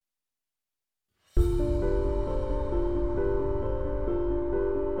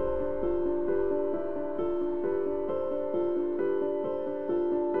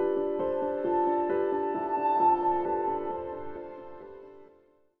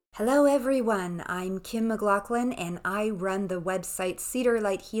Hello everyone, I'm Kim McLaughlin and I run the website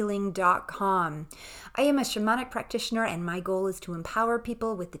cedarlighthealing.com. I am a shamanic practitioner and my goal is to empower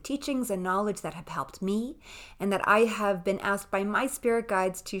people with the teachings and knowledge that have helped me and that I have been asked by my spirit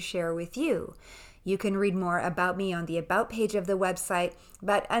guides to share with you. You can read more about me on the About page of the website,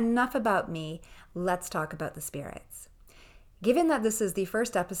 but enough about me, let's talk about the spirits. Given that this is the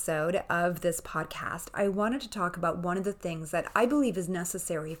first episode of this podcast, I wanted to talk about one of the things that I believe is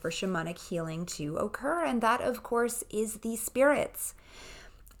necessary for shamanic healing to occur, and that, of course, is the spirits.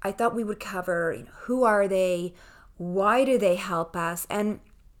 I thought we would cover who are they, why do they help us, and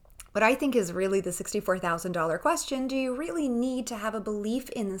what I think is really the $64,000 question: do you really need to have a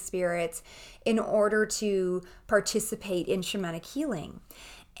belief in the spirits in order to participate in shamanic healing?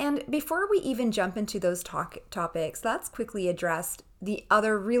 And before we even jump into those topics, let's quickly address the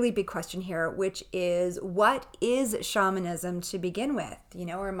other really big question here, which is, what is shamanism to begin with?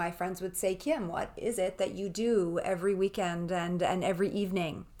 Or my friends would say, Kim, what is it that you do every weekend and every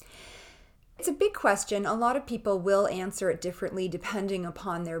evening? It's a big question. A lot of people will answer it differently depending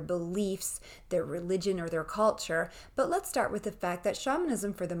upon their beliefs, their religion, or their culture. But let's start with the fact that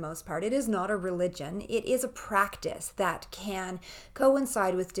shamanism, for the most part, it is not a religion. It is a practice that can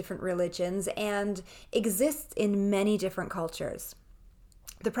coincide with different religions and exists in many different cultures.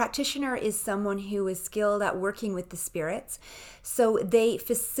 The practitioner is someone who is skilled at working with the spirits, so they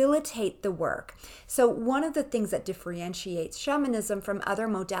facilitate the work. So one of the things that differentiates shamanism from other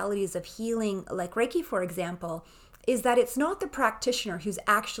modalities of healing, like Reiki, for example, is that it's not the practitioner who's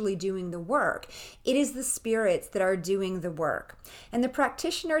actually doing the work. It is the spirits that are doing the work. And the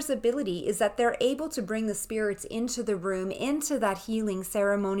practitioner's ability is that they're able to bring the spirits into the room, into that healing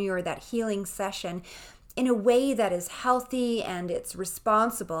ceremony or that healing session, in a way that is healthy and it's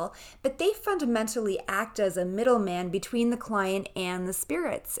responsible, but they fundamentally act as a middleman between the client and the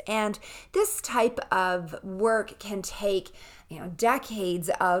spirits. And this type of work can take decades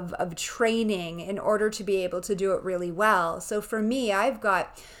of training in order to be able to do it really well. So for me, I've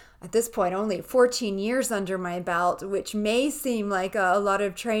got at this point only 14 years under my belt, which may seem like a lot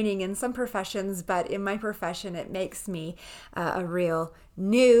of training in some professions, but in my profession it makes me a real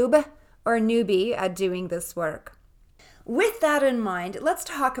noob or newbie at doing this work. With that in mind, let's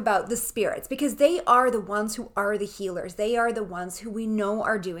talk about the spirits, because they are the ones who are the healers. They are the ones who we know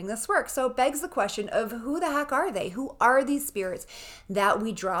are doing this work. So it begs the question of who the heck are they? Who are these spirits that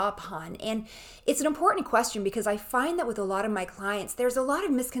we draw upon? And it's an important question because I find that with a lot of my clients, there's a lot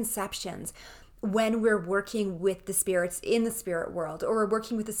of misconceptions when we're working with the spirits in the spirit world, or we're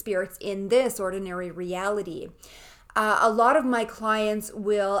working with the spirits in this ordinary reality. A lot of my clients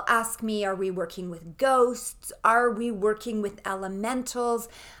will ask me, are we working with ghosts? Are we working with elementals?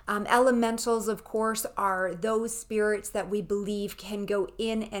 Elementals, of course, are those spirits that we believe can go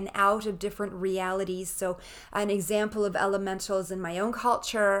in and out of different realities. So an example of elementals in my own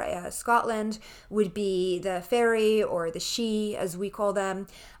culture, Scotland, would be the fairy or the she, as we call them.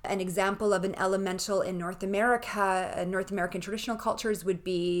 An example of an elemental in North America, North American traditional cultures, would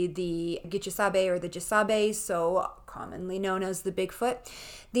be the Gichisabe or the Jisabe, so commonly known as the Bigfoot.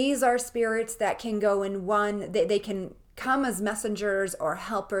 These are spirits that can go in one, they can come as messengers or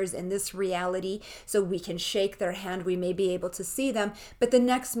helpers in this reality, so we can shake their hand, we may be able to see them, but the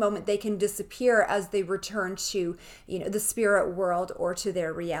next moment they can disappear as they return to the spirit world or to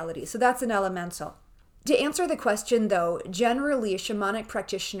their reality. So that's an elemental. To answer the question, though, generally a shamanic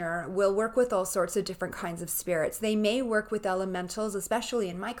practitioner will work with all sorts of different kinds of spirits. They may work with elementals, especially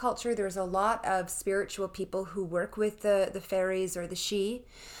in my culture. There's a lot of spiritual people who work with the fairies or the she.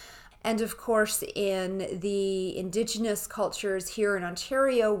 And of course, in the indigenous cultures here in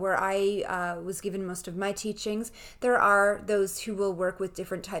Ontario, where I was given most of my teachings, there are those who will work with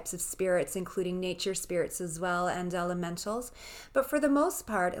different types of spirits, including nature spirits as well, and elementals. But for the most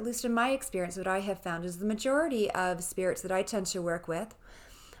part, at least in my experience, what I have found is the majority of spirits that I tend to work with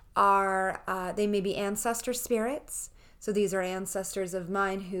are, they may be ancestor spirits. So these are ancestors of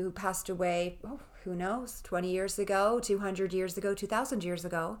mine who passed away, who knows, 20 years ago, 200 years ago, 2,000 years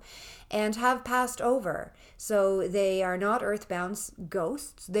ago, and have passed over. So they are not earthbound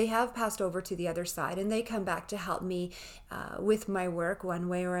ghosts. They have passed over to the other side, and they come back to help me with my work one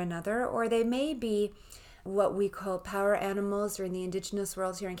way or another. Or they may be what we call power animals, or in the indigenous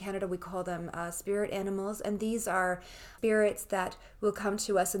world here in Canada, we call them spirit animals. And these are spirits that will come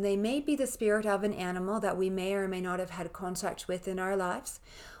to us, and they may be the spirit of an animal that we may or may not have had contact with in our lives.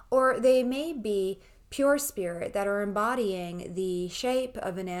 Or they may be pure spirit that are embodying the shape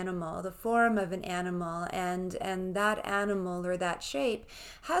of an animal, the form of an animal, and that animal or that shape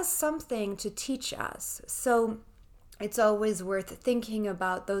has something to teach us. So it's always worth thinking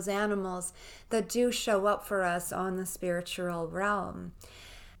about those animals that do show up for us on the spiritual realm.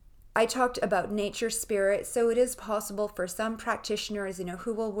 I talked about nature spirit, so it is possible for some practitioners,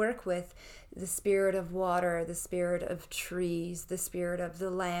 who will work with the spirit of water, the spirit of trees, the spirit of the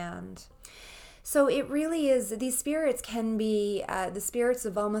land. So it really is, these spirits can be the spirits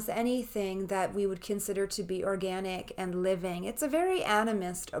of almost anything that we would consider to be organic and living. It's a very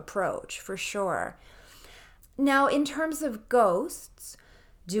animist approach, for sure. Now, in terms of ghosts,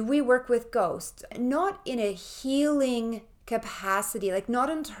 do we work with ghosts? Not in a healing capacity, like not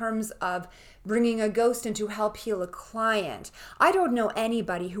in terms of bringing a ghost in to help heal a client. I don't know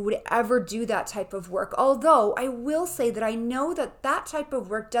anybody who would ever do that type of work, although I will say that I know that that type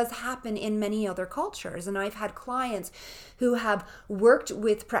of work does happen in many other cultures, and I've had clients who have worked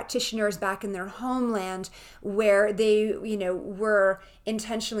with practitioners back in their homeland where they, were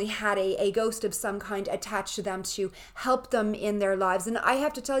intentionally had a ghost of some kind attached to them to help them in their lives. And I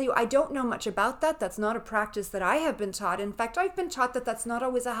have to tell you, I don't know much about that. That's not a practice that I have been taught. In fact, I've been taught that that's not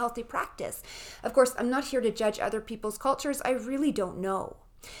always a healthy practice. Of course, I'm not here to judge other people's cultures. I really don't know.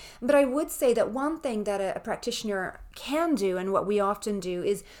 But I would say that one thing that a practitioner can do, and what we often do,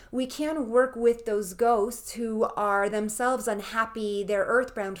 is we can work with those ghosts who are themselves unhappy. They're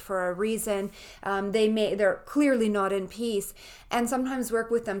earthbound for a reason. They're clearly not in peace, and sometimes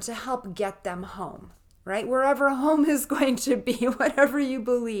work with them to help get them home. Right? Wherever home is going to be, whatever you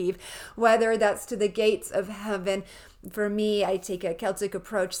believe, whether that's to the gates of heaven. For me, I take a Celtic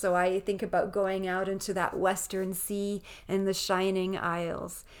approach, so I think about going out into that western sea and the shining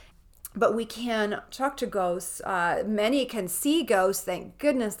isles. But we can talk to ghosts. Many can see ghosts. Thank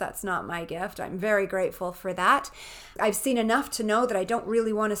goodness that's not my gift. I'm very grateful for that. I've seen enough to know that I don't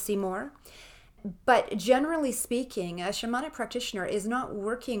really want to see more. But generally speaking, a shamanic practitioner is not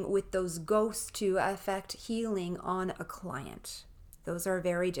working with those ghosts to affect healing on a client. Those are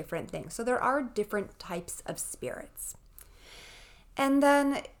very different things. So there are different types of spirits. And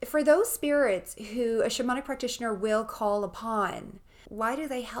then for those spirits who a shamanic practitioner will call upon, why do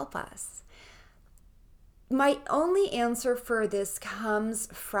they help us? My only answer for this comes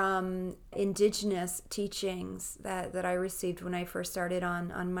from indigenous teachings that I received when I first started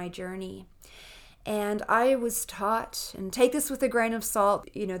on my journey. And I was taught, and take this with a grain of salt,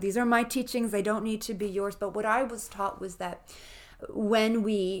 these are my teachings, they don't need to be yours, but what I was taught was that when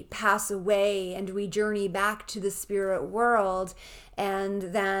we pass away and we journey back to the spirit world, and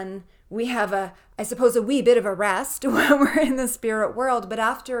then we have a wee bit of a rest when we're in the spirit world, but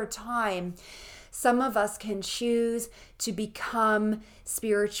after a time, some of us can choose to become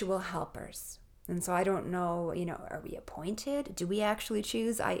spiritual helpers. And so I don't know, are we appointed? Do we actually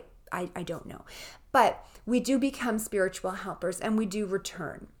choose? I don't know. But we do become spiritual helpers, and we do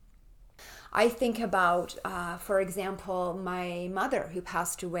return. I think about, for example, my mother who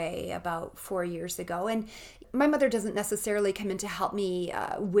passed away about 4 years ago. And my mother doesn't necessarily come in to help me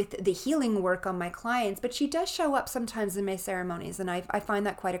with the healing work on my clients, but she does show up sometimes in my ceremonies, and I find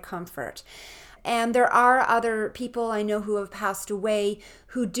that quite a comfort. And there are other people I know who have passed away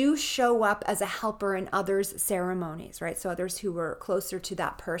who do show up as a helper in others' ceremonies, right? So others who were closer to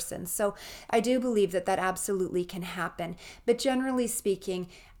that person. So I do believe that absolutely can happen. But generally speaking,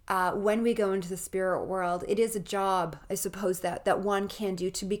 when we go into the spirit world, it is a job, I suppose, that one can do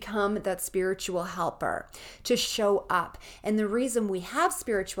to become that spiritual helper, to show up. And the reason we have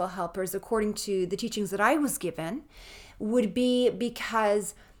spiritual helpers, according to the teachings that I was given, would be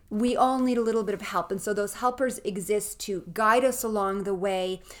because we all need a little bit of help. And so those helpers exist to guide us along the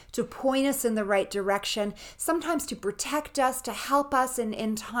way, to point us in the right direction, sometimes to protect us, to help us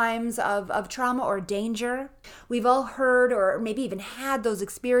in times of trauma or danger. We've all heard or maybe even had those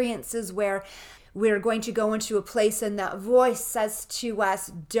experiences where we're going to go into a place and that voice says to us,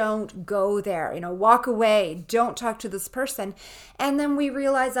 don't go there, walk away, don't talk to this person. And then we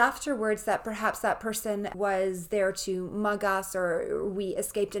realize afterwards that perhaps that person was there to mug us, or we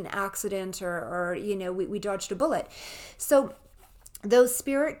escaped an accident, or we dodged a bullet. So those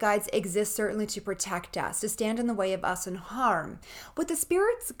spirit guides exist certainly to protect us, to stand in the way of us in harm. What the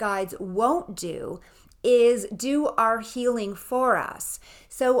spirit guides won't do is do our healing for us.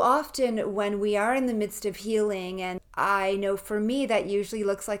 So often when we are in the midst of healing, and I know for me that usually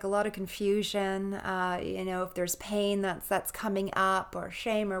looks like a lot of confusion, if there's pain that's coming up, or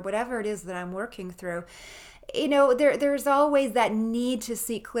shame, or whatever it is that I'm working through, there's always that need to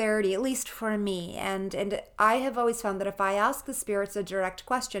seek clarity, at least for me. And I have always found that if I ask the spirits a direct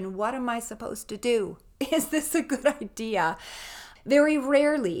question, what am I supposed to do? Is this a good idea? Very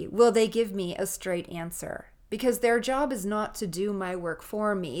rarely will they give me a straight answer, because their job is not to do my work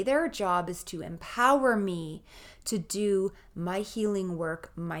for me. Their job is to empower me to do my healing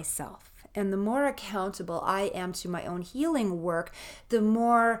work myself. And the more accountable I am to my own healing work, the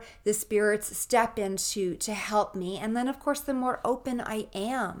more the spirits step in to help me. And then, of course, the more open I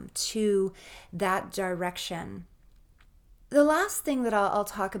am to that direction. The last thing that I'll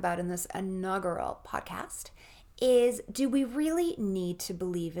talk about in this inaugural podcast is, do we really need to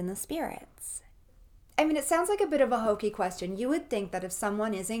believe in the spirits? I mean, it sounds like a bit of a hokey question. You would think that if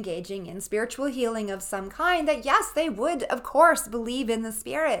someone is engaging in spiritual healing of some kind, that yes, they would, of course, believe in the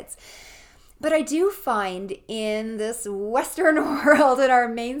spirits. But I do find in this Western world, in our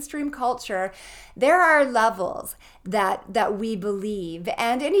mainstream culture, there are levels that we believe.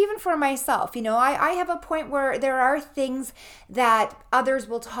 And even for myself, I have a point where there are things that others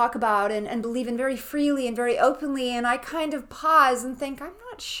will talk about and believe in very freely and very openly. And I kind of pause and think, I'm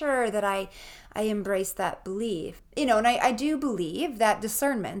not sure that I embrace that belief. And I do believe that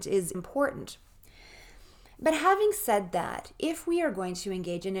discernment is important. But having said that, if we are going to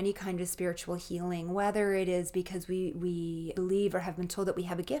engage in any kind of spiritual healing, whether it is because we believe or have been told that we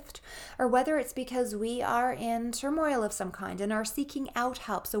have a gift, or whether it's because we are in turmoil of some kind and are seeking out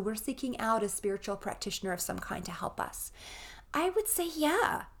help, so we're seeking out a spiritual practitioner of some kind to help us, I would say,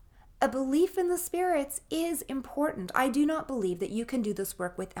 yeah, a belief in the spirits is important. I do not believe that you can do this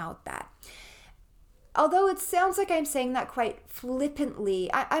work without that. Although it sounds like I'm saying that quite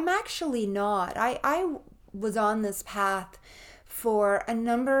flippantly, I'm actually not. I was on this path for a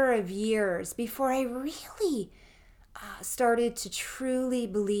number of years before I really started to truly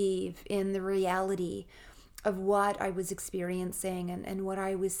believe in the reality of what I was experiencing and what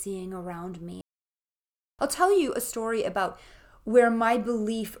I was seeing around me. I'll tell you a story about where my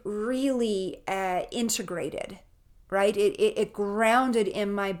belief really integrated, right? It grounded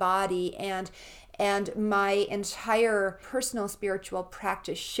in my body, and my entire personal spiritual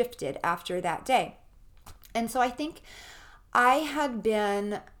practice shifted after that day. And so I think I had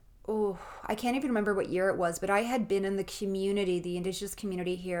been, I can't even remember what year it was, but I had been in the community, the Indigenous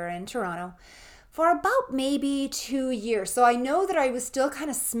community here in Toronto, for about maybe 2 years. So I know that I was still kind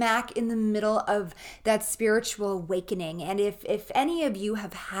of smack in the middle of that spiritual awakening. And if any of you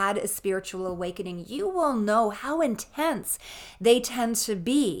have had a spiritual awakening, you will know how intense they tend to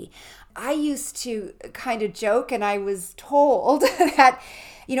be. I used to kind of joke, and I was told that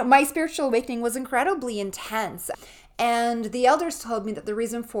my spiritual awakening was incredibly intense. And the elders told me that the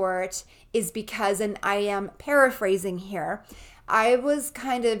reason for it is because, and I am paraphrasing here, I was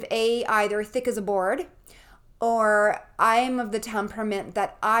kind of either thick as a board, or I'm of the temperament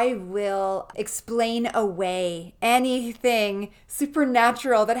that I will explain away anything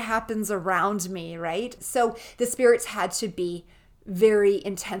supernatural that happens around me, right? So the spirits had to be very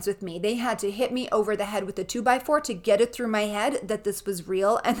intense with me. They had to hit me over the head with a 2x4 to get it through my head that this was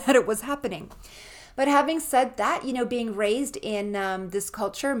real and that it was happening. But having said that, being raised in this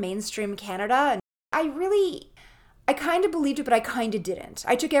culture, mainstream Canada, I kind of believed it, but I kind of didn't.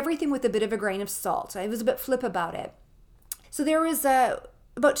 I took everything with a bit of a grain of salt. I was a bit flip about it. So there was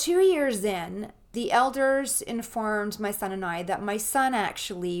about 2 years in, the elders informed my son and I that my son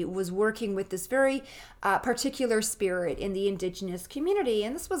actually was working with this very particular spirit in the Indigenous community.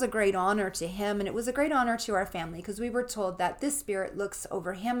 And this was a great honor to him, and it was a great honor to our family, because we were told that this spirit looks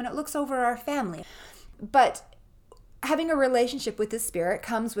over him and it looks over our family. But having a relationship with this spirit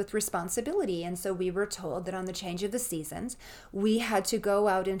comes with responsibility. And so we were told that on the change of the seasons, we had to go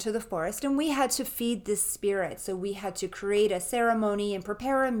out into the forest and we had to feed this spirit. So we had to create a ceremony and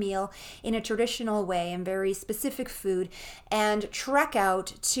prepare a meal in a traditional way and very specific food, and trek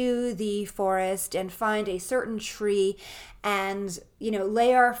out to the forest and find a certain tree and,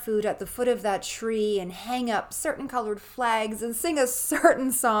 lay our food at the foot of that tree and hang up certain colored flags and sing a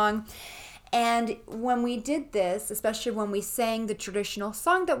certain song. And when we did this, especially when we sang the traditional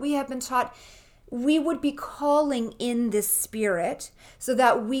song that we had been taught, we would be calling in this spirit so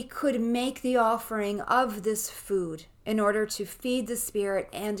that we could make the offering of this food in order to feed the spirit,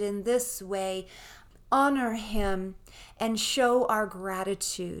 and in this way honor him and show our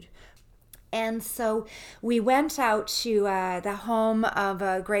gratitude. And so we went out to the home of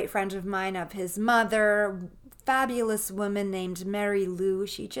a great friend of mine, of his mother, fabulous woman named Mary Lou.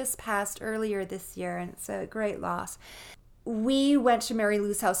 She just passed earlier this year, and it's a great loss. We went to Mary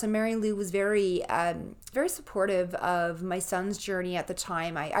Lou's house, and Mary Lou was very supportive of my son's journey at the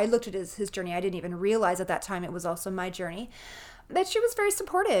time. I looked at his journey. I didn't even realize at that time it was also my journey. But she was very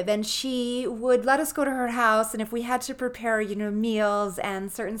supportive, and she would let us go to her house, and if we had to prepare, meals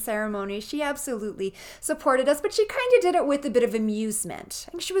and certain ceremonies, she absolutely supported us, but she kind of did it with a bit of amusement.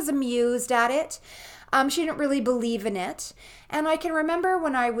 I think she was amused at it. She didn't really believe in it. And I can remember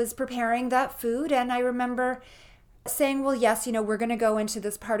when I was preparing that food, and I remember saying, well, yes, we're going to go into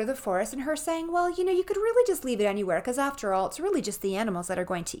this part of the forest. And her saying, well, you could really just leave it anywhere because after all, it's really just the animals that are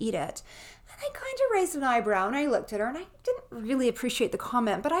going to eat it. And I kind of raised an eyebrow and I looked at her and I didn't really appreciate the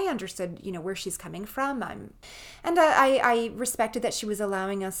comment, but I understood, where she's coming from. I respected that she was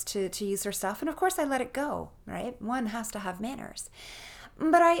allowing us to use her stuff. And of course I let it go, right? One has to have manners.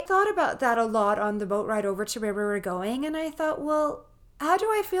 But I thought about that a lot on the boat ride over to where we were going. And I thought, well, how do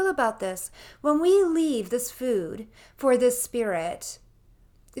I feel about this? When we leave this food for this spirit,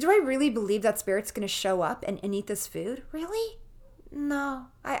 do I really believe that spirit's going to show up and eat this food? Really? No,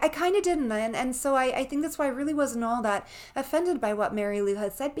 I kind of didn't. And so I think that's why I really wasn't all that offended by what Mary Lou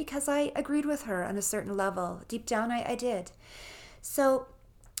had said, because I agreed with her on a certain level. Deep down, I did. So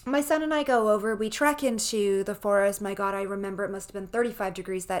my son and I go over, we trek into the forest. My God, I remember it must have been 35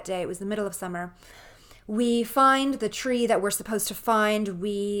 degrees that day. It was the middle of summer. We find the tree that we're supposed to find.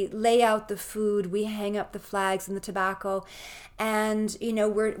 We lay out the food. We hang up the flags and the tobacco. And,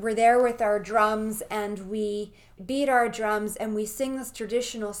 we're there with our drums and we beat our drums and we sing this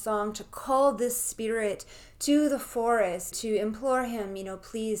traditional song to call this spirit to the forest, to implore him,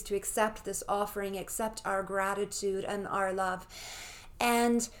 please to accept this offering, accept our gratitude and our love.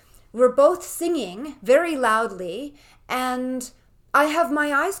 And we're both singing very loudly, and I have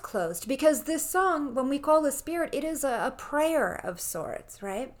my eyes closed because this song, when we call the spirit, it is a prayer of sorts,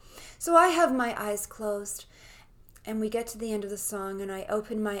 right? So I have my eyes closed and we get to the end of the song and I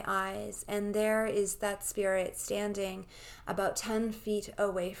open my eyes and there is that spirit standing about 10 feet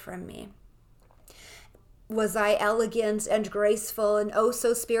away from me. Was I elegant and graceful and oh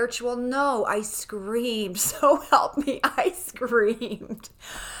so spiritual? No, I screamed. So help me, I screamed.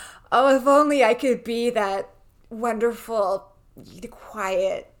 Oh, if only I could be that wonderful,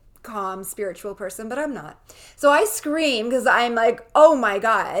 quiet, calm, spiritual person, but I'm not. So I scream because I'm like, oh my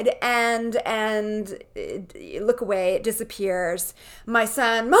God, and look away, it disappears. My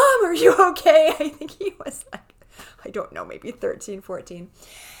son, Mom, are you okay? I think he was like, I don't know, maybe 13, 14.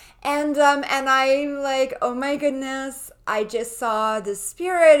 And I'm like, oh my goodness, I just saw the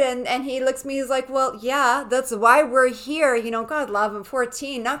spirit. And he looks at me, he's like, well, yeah, that's why we're here. God love him,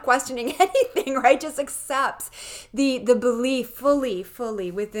 14, not questioning anything, right? Just accepts the belief fully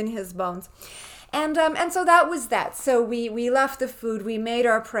within his bones. And so that was that. So we left the food, we made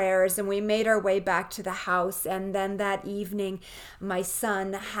our prayers, and we made our way back to the house. And then that evening, my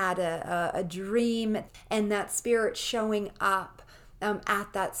son had a dream, and that spirit showing up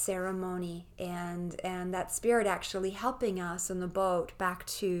at that ceremony, and that spirit actually helping us on the boat back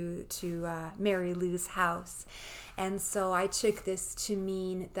to Mary Lou's house. And so I took this to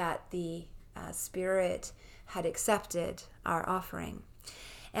mean that the spirit had accepted our offering.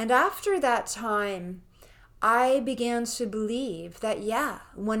 And after that time, I began to believe that,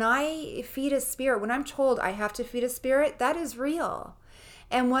 when I feed a spirit, when I'm told I have to feed a spirit, that is real.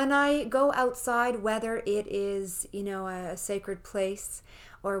 And when I go outside, whether it is, a sacred place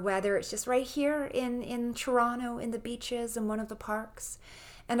or whether it's just right here in Toronto, in the beaches, in one of the parks,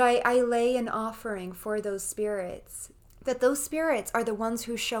 and I lay an offering for those spirits, that those spirits are the ones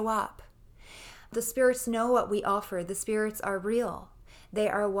who show up. The spirits know what we offer. The spirits are real. They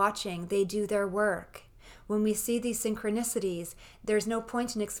are watching. They do their work. When we see these synchronicities, there's no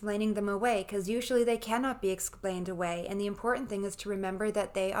point in explaining them away because usually they cannot be explained away. And the important thing is to remember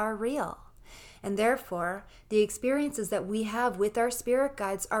that they are real. And therefore, the experiences that we have with our spirit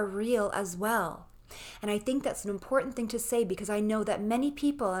guides are real as well. And I think that's an important thing to say because I know that many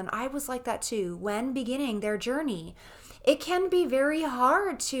people, and I was like that too, when beginning their journey, it can be very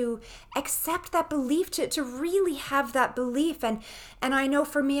hard to accept that belief, to really have that belief. And I know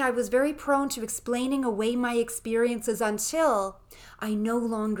for me, I was very prone to explaining away my experiences until I no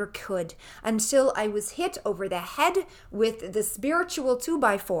longer could, until I was hit over the head with the spiritual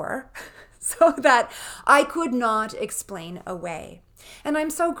 2x4 so that I could not explain away. And I'm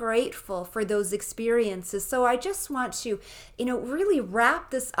so grateful for those experiences. So I just want to, really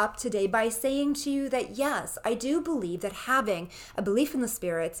wrap this up today by saying to you that, yes, I do believe that having a belief in the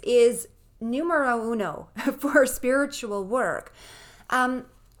spirits is numero uno for spiritual work.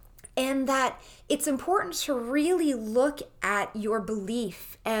 And that it's important to really look at your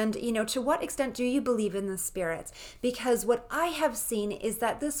belief and, to what extent do you believe in the spirits? Because what I have seen is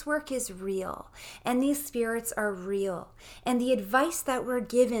that this work is real and these spirits are real. And the advice that we're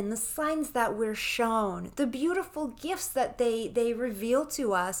given, the signs that we're shown, the beautiful gifts that they reveal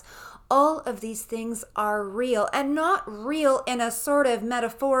to us, all of these things are real, and not real in a sort of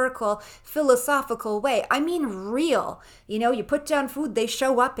metaphorical, philosophical way. I mean real. You put down food, they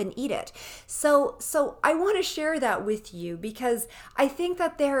show up and eat it. So I want to share that with you because I think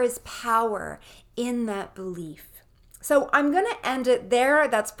that there is power in that belief. So I'm going to end it there.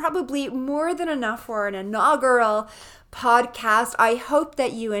 That's probably more than enough for an inaugural podcast. I hope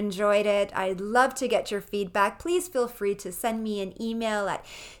that you enjoyed it. I'd love to get your feedback. Please feel free to send me an email at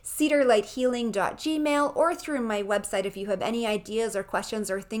cedarlighthealing.gmail or through my website if you have any ideas or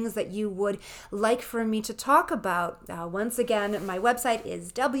questions or things that you would like for me to talk about. Once again, my website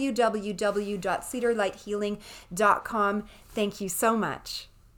is www.cedarlighthealing.com. Thank you so much.